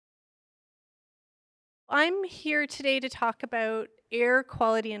I'm here today to talk about air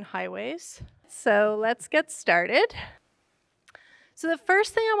quality in highways. So let's get started. So the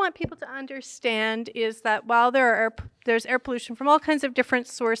first thing I want people to understand is that while there's air pollution from all kinds of different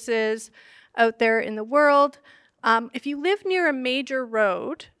sources out there in the world, if you live near a major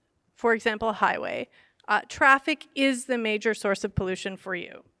road, for example, a highway, traffic is the major source of pollution for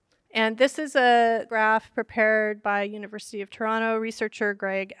you. And this is a graph prepared by University of Toronto researcher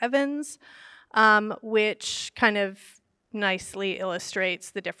Greg Evans, which kind of nicely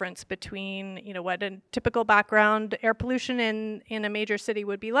illustrates the difference between, what a typical background air pollution in a major city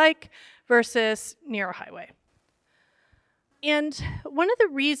would be like versus near a highway. And one of the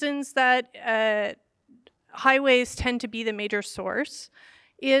reasons that highways tend to be the major source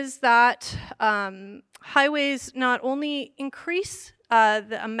is that highways not only increase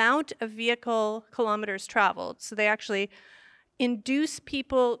the amount of vehicle kilometers traveled, so they actually induce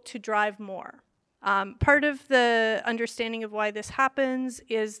people to drive more. Part of the understanding of why this happens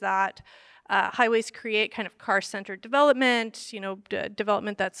is that highways create kind of car-centered development,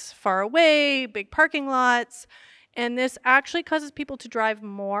 development that's far away, big parking lots, and this actually causes people to drive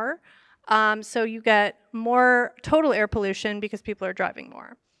more. So you get more total air pollution because people are driving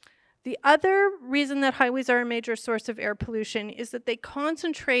more. The other reason that highways are a major source of air pollution is that they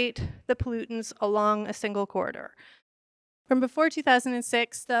concentrate the pollutants along a single corridor. From before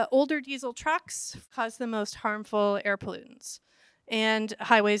 2006, the older diesel trucks cause the most harmful air pollutants, and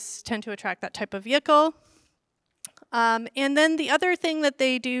highways tend to attract that type of vehicle. And then the other thing that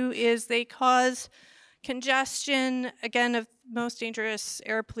they do is they cause congestion, again, of most dangerous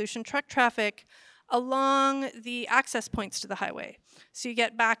air pollution truck traffic along the access points to the highway. So you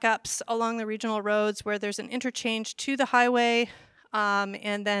get backups along the regional roads where there's an interchange to the highway,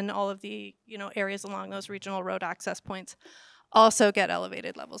 and then all of the areas along those regional road access points also get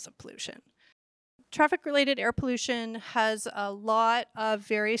elevated levels of pollution. Traffic-related air pollution has a lot of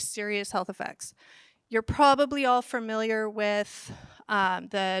very serious health effects. You're probably all familiar with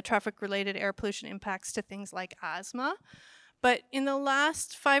the traffic-related air pollution impacts to things like asthma. But in the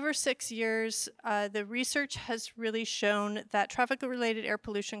last 5 or 6 years, the research has really shown that traffic-related air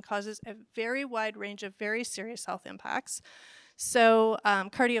pollution causes a very wide range of very serious health impacts. So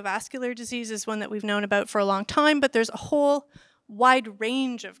cardiovascular disease is one that we've known about for a long time, but there's a whole wide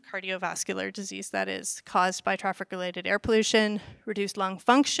range of cardiovascular disease that is caused by traffic-related air pollution, reduced lung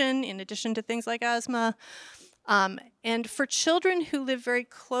function, in addition to things like asthma. And for children who live very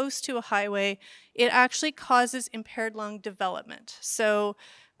close to a highway, it actually causes impaired lung development. So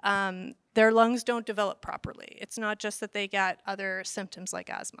their lungs don't develop properly. It's not just that they get other symptoms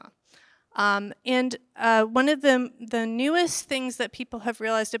like asthma. And one of the newest things that people have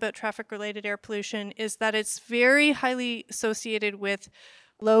realized about traffic-related air pollution is that it's very highly associated with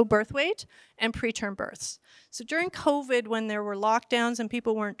low birth weight and preterm births. So during COVID, when there were lockdowns and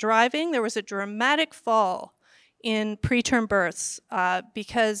people weren't driving, there was a dramatic fall in preterm births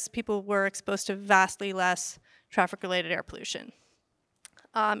because people were exposed to vastly less traffic-related air pollution.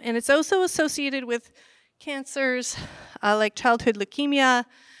 And it's also associated with cancers like childhood leukemia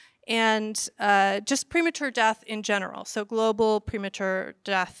and just premature death in general, so global premature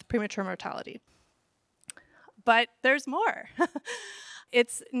death, premature mortality. But there's more.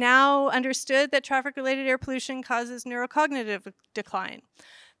 It's now understood that traffic-related air pollution causes neurocognitive decline,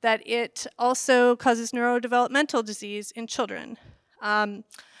 that it also causes neurodevelopmental disease in children.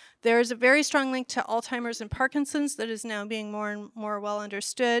 There's a very strong link to Alzheimer's and Parkinson's that is now being more and more well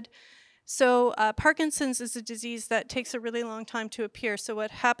understood. So Parkinson's is a disease that takes a really long time to appear. So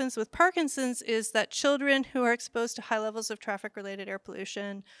what happens with Parkinson's is that children who are exposed to high levels of traffic-related air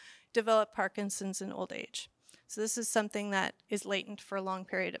pollution develop Parkinson's in old age. So this is something that is latent for a long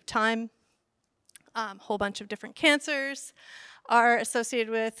period of time. A whole bunch of different cancers are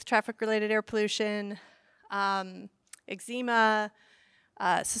associated with traffic-related air pollution, eczema,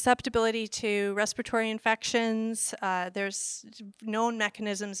 susceptibility to respiratory infections. There's known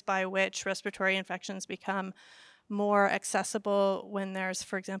mechanisms by which respiratory infections become more accessible when there's,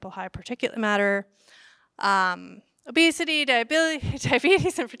 for example, high particulate matter. Obesity,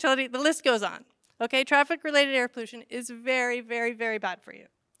 diabetes, and fertility, the list goes on. Okay, traffic-related air pollution is very, very, very bad for you.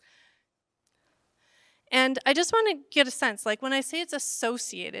 And I just want to get a sense, like when I say it's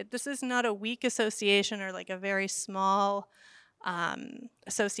associated, this is not a weak association or like a very small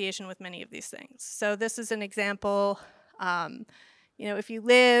association with many of these things. So this is an example, if you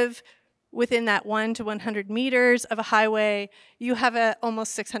live within that 1 to 100 meters of a highway, you have a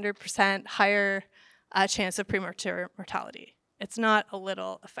almost 600% higher chance of premature mortality. It's not a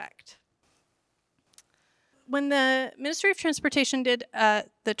little effect. when the Ministry of Transportation did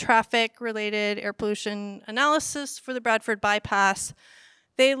the traffic-related air pollution analysis for the Bradford Bypass,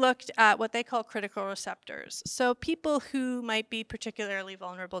 they looked at what they call critical receptors. So people who might be particularly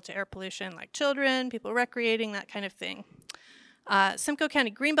vulnerable to air pollution, like children, people recreating, that kind of thing. Simcoe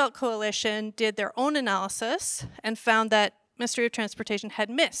County Greenbelt Coalition did their own analysis and found that Ministry of Transportation had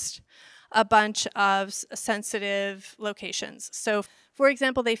missed a bunch of sensitive locations. So, for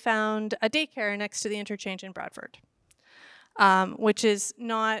example, they found a daycare next to the interchange in Bradford, which is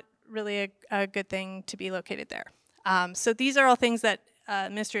not really a good thing to be located there. So these are all things that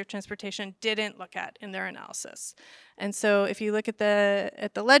Ministry of Transportation didn't look at in their analysis. And so if you look at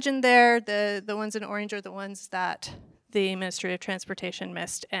the legend there, the ones in orange are the ones that the Ministry of Transportation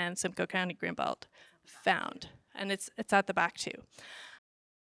missed and Simcoe County Greenbelt found. And it's at the back too.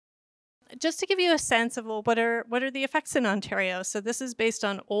 Just to give you a sense of, well, what are the effects in Ontario? So this is based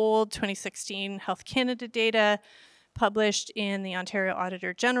on old 2016 Health Canada data published in the Ontario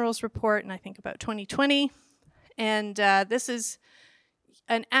Auditor General's report in I think about 2020. And this is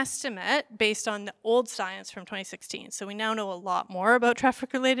an estimate based on the old science from 2016. So we now know a lot more about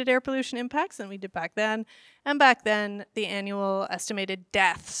traffic-related air pollution impacts than we did back then. And back then, the annual estimated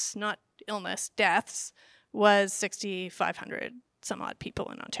deaths, not illness, deaths, was 6,500 some odd people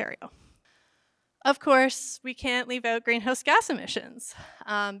in Ontario. Of course, we can't leave out greenhouse gas emissions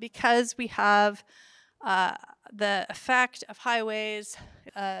because we have the effect of highways,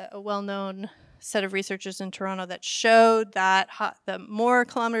 a well-known set of researchers in Toronto that showed that the more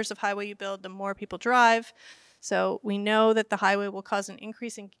kilometers of highway you build, the more people drive. So we know that the highway will cause an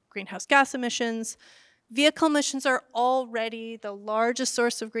increase in greenhouse gas emissions. Vehicle emissions are already the largest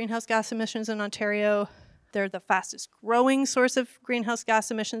source of greenhouse gas emissions in Ontario. They're the fastest growing source of greenhouse gas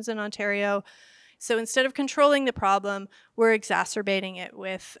emissions in Ontario. So instead of controlling the problem, we're exacerbating it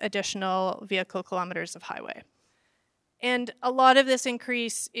with additional vehicle kilometers of highway. And a lot of this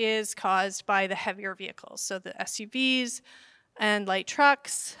increase is caused by the heavier vehicles, so the SUVs and light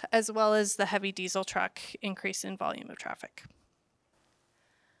trucks, as well as the heavy diesel truck increase in volume of traffic.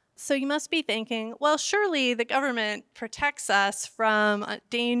 So you must be thinking, well, surely the government protects us from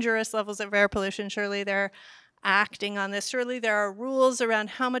dangerous levels of air pollution. Surely they're acting on this. Surely there are rules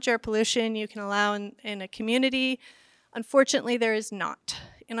around how much air pollution you can allow in a community. Unfortunately, there is not.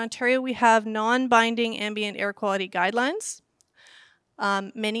 In Ontario, we have non-binding ambient air quality guidelines.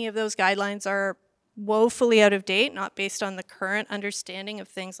 Many of those guidelines are woefully out of date, not based on the current understanding of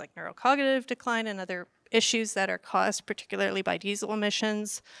things like neurocognitive decline and other issues that are caused particularly by diesel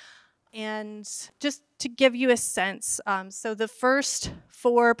emissions. And just to give you a sense, so the first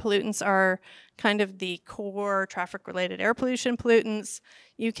 4 pollutants are kind of the core traffic-related air pollution pollutants.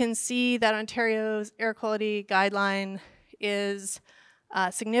 You can see that Ontario's air quality guideline is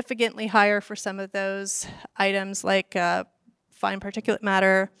significantly higher for some of those items like fine particulate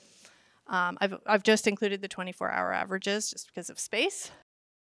matter. I've just included the 24-hour averages just because of space.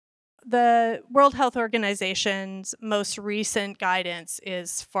 The World Health Organization's most recent guidance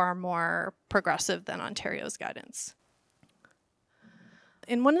is far more progressive than Ontario's guidance.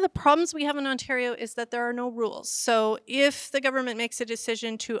 And one of the problems we have in Ontario is that there are no rules. So if the government makes a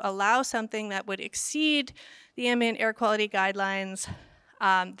decision to allow something that would exceed the ambient air quality guidelines,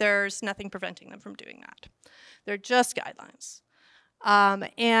 there's nothing preventing them from doing that. They're just guidelines.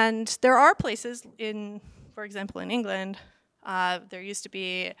 And there are places for example, in England, there used to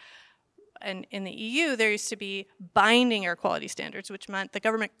be, and in the EU, there used to be binding air quality standards, which meant the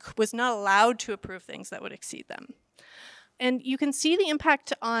government was not allowed to approve things that would exceed them. And you can see the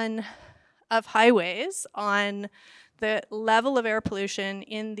impact of highways on the level of air pollution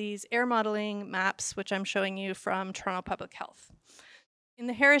in these air modeling maps, which I'm showing you from Toronto Public Health. In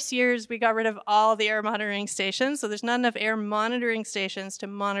the Harris years, we got rid of all the air monitoring stations, so there's not enough air monitoring stations to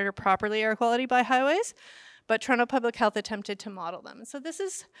monitor properly air quality by highways, but Toronto Public Health attempted to model them. So this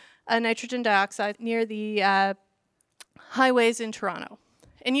is nitrogen dioxide near the highways in Toronto.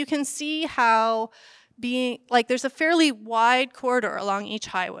 And you can see how there's a fairly wide corridor along each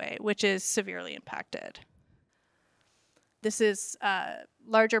highway, which is severely impacted. This is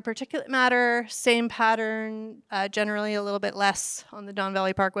larger particulate matter, same pattern, generally a little bit less on the Don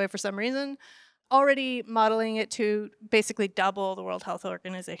Valley Parkway for some reason, already modeling it to basically double the World Health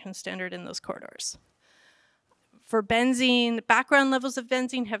Organization standard in those corridors. For benzene, background levels of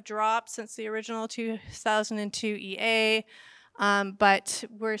benzene have dropped since the original 2002 EA, but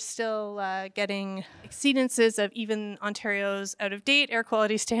we're still getting exceedances of even Ontario's out-of-date air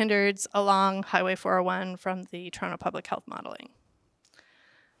quality standards along Highway 401 from the Toronto Public Health modeling.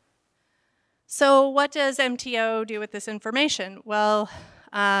 So what does MTO do with this information? Well,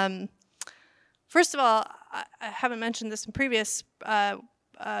 First of all, I haven't mentioned this in previous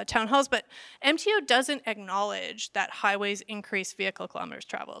town halls, but MTO doesn't acknowledge that highways increase vehicle kilometers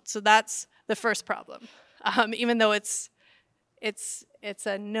traveled. So that's the first problem, even though it's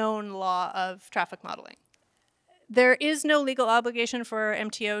a known law of traffic modeling. There is no legal obligation for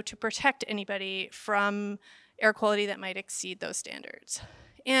MTO to protect anybody from air quality that might exceed those standards.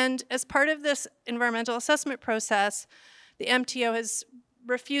 And as part of this environmental assessment process, the MTO has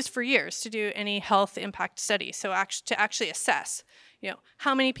refused for years to do any health impact study. So to actually assess,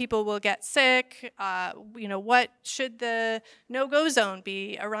 how many people will get sick, what should the no-go zone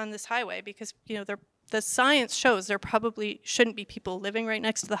be around this highway? Because, the science shows there probably shouldn't be people living right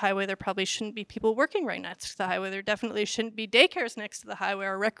next to the highway. There probably shouldn't be people working right next to the highway. There definitely shouldn't be daycares next to the highway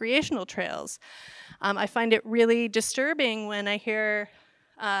or recreational trails. I find it really disturbing when I hear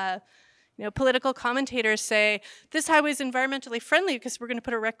political commentators say, this highway is environmentally friendly because we're going to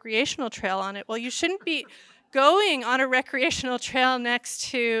put a recreational trail on it. Well, you shouldn't be going on a recreational trail next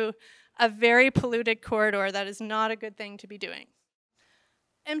to a very polluted corridor. That is not a good thing to be doing.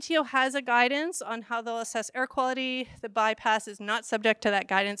 MTO has a guidance on how they'll assess air quality. The bypass is not subject to that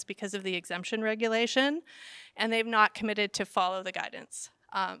guidance because of the exemption regulation, and they've not committed to follow the guidance.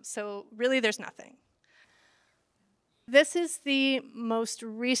 So really there's nothing. This is the most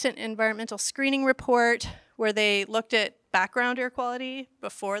recent environmental screening report where they looked at background air quality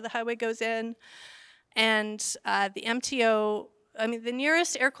before the highway goes in. And the MTO, the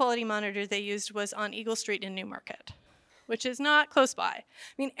nearest air quality monitor they used was on Eagle Street in Newmarket, which is not close by.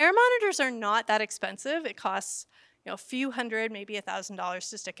 Air monitors are not that expensive. It costs a few hundred, maybe $1,000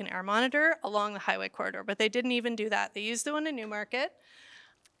 to stick an air monitor along the highway corridor, but they didn't even do that. They used the one in Newmarket,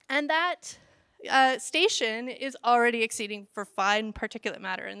 and that station is already exceeding for fine particulate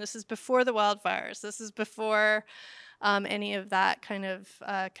matter, and this is before the wildfires. This is before any of that kind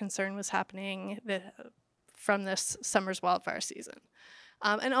of concern was happening from this summer's wildfire season.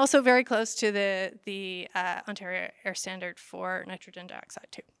 And also very close to the Ontario Air Standard for nitrogen dioxide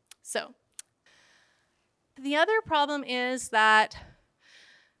too. So the other problem is that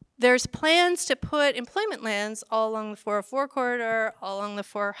there's plans to put employment lands all along the 404 corridor, all along the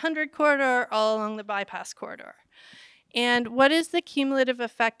 400 corridor, all along the bypass corridor. And what is the cumulative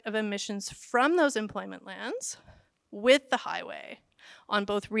effect of emissions from those employment lands with the highway on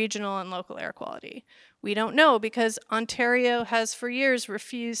both regional and local air quality? We don't know because Ontario has for years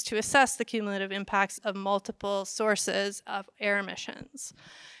refused to assess the cumulative impacts of multiple sources of air emissions.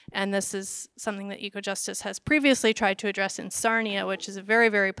 And this is something that EcoJustice has previously tried to address in Sarnia, which is a very,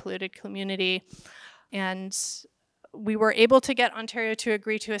 very polluted community. And we were able to get Ontario to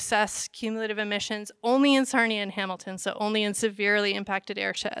agree to assess cumulative emissions only in Sarnia and Hamilton, so only in severely impacted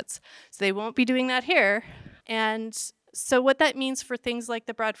airsheds. So they won't be doing that here. And so what that means for things like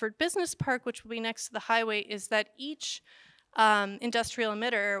the Bradford Business Park, which will be next to the highway, is that each industrial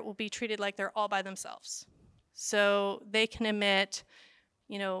emitter will be treated like they're all by themselves. So they can emit,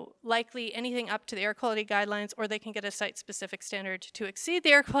 likely anything up to the air quality guidelines, or they can get a site-specific standard to exceed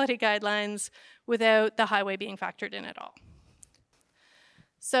the air quality guidelines without the highway being factored in at all.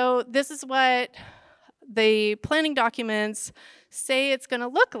 So this is what the planning documents say it's going to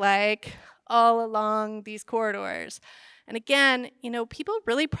look like all along these corridors. And again, people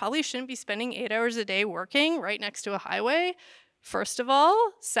really probably shouldn't be spending 8 hours a day working right next to a highway, first of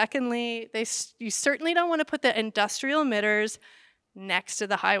all. Secondly, you certainly don't want to put the industrial emitters next to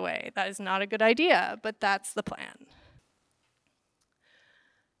the highway. That is not a good idea, but that's the plan.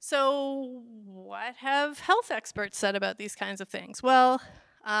 So what have health experts said about these kinds of things? Well,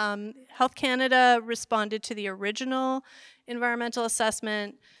 Health Canada responded to the original environmental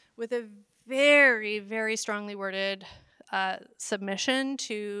assessment with a very, very strongly worded submission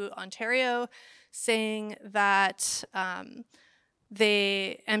to Ontario saying that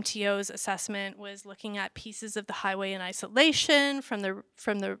the MTO's assessment was looking at pieces of the highway in isolation from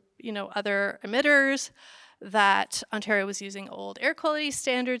the other emitters, that Ontario was using old air quality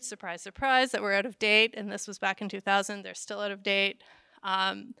standards, surprise, surprise, that were out of date, and this was back in 2000, they're still out of date.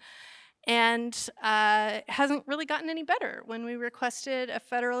 And it hasn't really gotten any better. When we requested a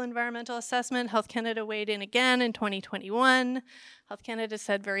federal environmental assessment, Health Canada weighed in again in 2021. Health Canada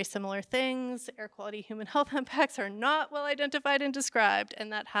said very similar things. Air quality human health impacts are not well identified and described,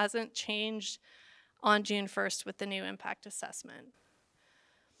 and that hasn't changed on June 1st with the new impact assessment.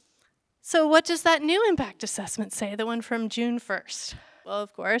 So what does that new impact assessment say, the one from June 1st? Well,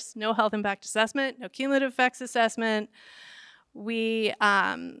 of course, no health impact assessment, no cumulative effects assessment. We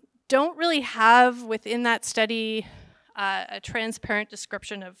don't really have within that study a transparent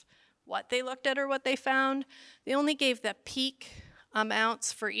description of what they looked at or what they found. They only gave the peak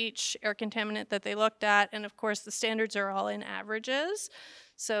amounts for each air contaminant that they looked at, and of course the standards are all in averages,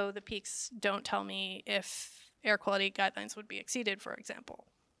 so the peaks don't tell me if air quality guidelines would be exceeded, for example.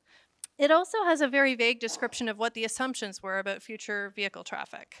 It also has a very vague description of what the assumptions were about future vehicle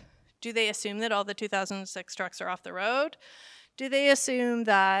traffic. Do they assume that all the 2006 trucks are off the road? Do they assume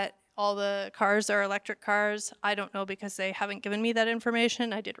that all the cars are electric cars? I don't know, because they haven't given me that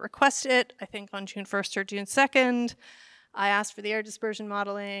information. I did request it, I think on June 1st or June 2nd. I asked for the air dispersion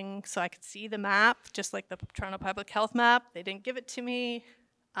modeling so I could see the map, just like the Toronto Public Health map. They didn't give it to me.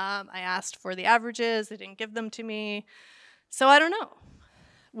 I asked for the averages. They didn't give them to me. So I don't know.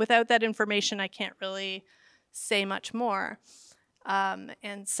 Without that information, I can't really say much more.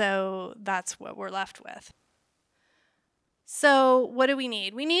 And so that's what we're left with. So what do we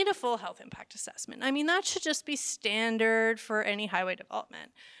need? We need a full health impact assessment. I mean, that should just be standard for any highway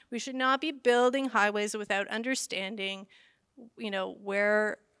development. We should not be building highways without understanding,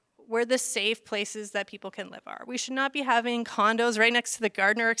 where the safe places that people can live are. We should not be having condos right next to the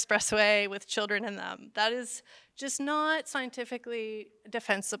Gardner Expressway with children in them. That is just not scientifically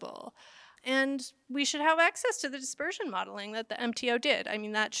defensible. And we should have access to the dispersion modeling that the MTO did. I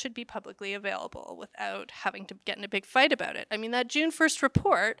mean, that should be publicly available without having to get in a big fight about it. I mean, that June 1st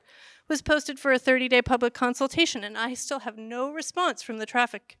report was posted for a 30-day public consultation, and I still have no response from the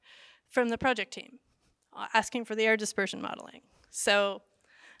project team asking for the air dispersion modeling. So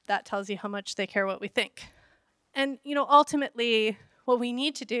that tells you how much they care what we think. And, ultimately, what we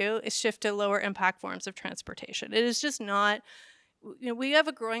need to do is shift to lower impact forms of transportation. It is just not, we have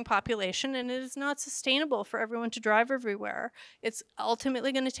a growing population, and it is not sustainable for everyone to drive everywhere. It's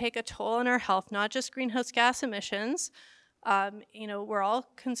ultimately going to take a toll on our health, not just greenhouse gas emissions. We're all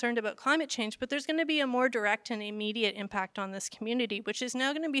concerned about climate change, but there's going to be a more direct and immediate impact on this community, which is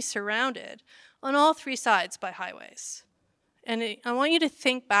now going to be surrounded on all three sides by highways. And I want you to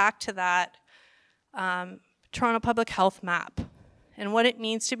think back to that Toronto Public Health map and what it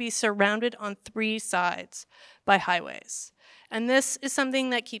means to be surrounded on three sides by highways. And this is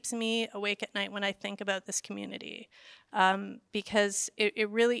something that keeps me awake at night when I think about this community, because it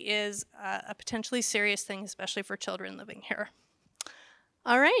really is a potentially serious thing, especially for children living here.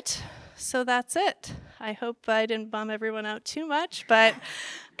 All right, so that's it. I hope I didn't bum everyone out too much, but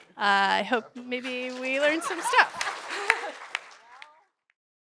I hope maybe we learned some stuff.